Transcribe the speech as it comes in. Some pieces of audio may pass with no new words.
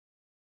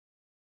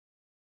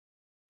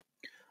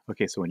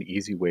Okay, so an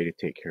easy way to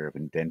take care of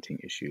indenting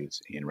issues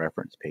in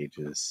reference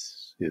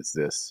pages is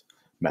this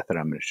method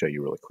I'm going to show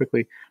you really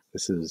quickly.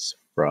 This is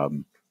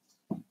from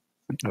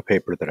a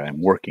paper that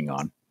I'm working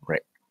on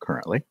right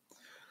currently.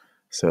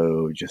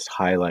 So just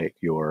highlight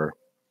your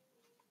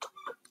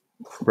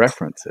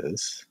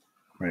references,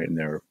 right? And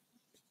they're,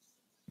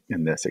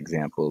 in this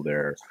example,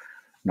 they're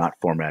not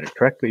formatted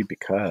correctly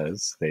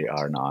because they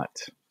are not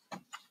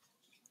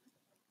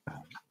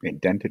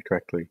indented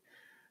correctly.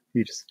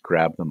 You just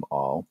grab them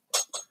all,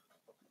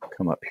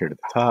 come up here to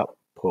the top,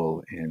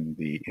 pull in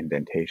the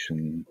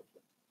indentation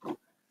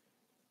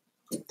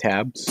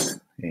tabs,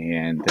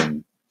 and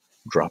then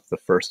drop the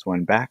first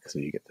one back so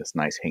you get this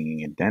nice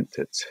hanging indent.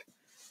 It's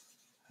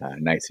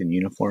nice and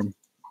uniform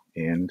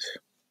and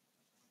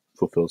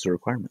fulfills the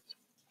requirements.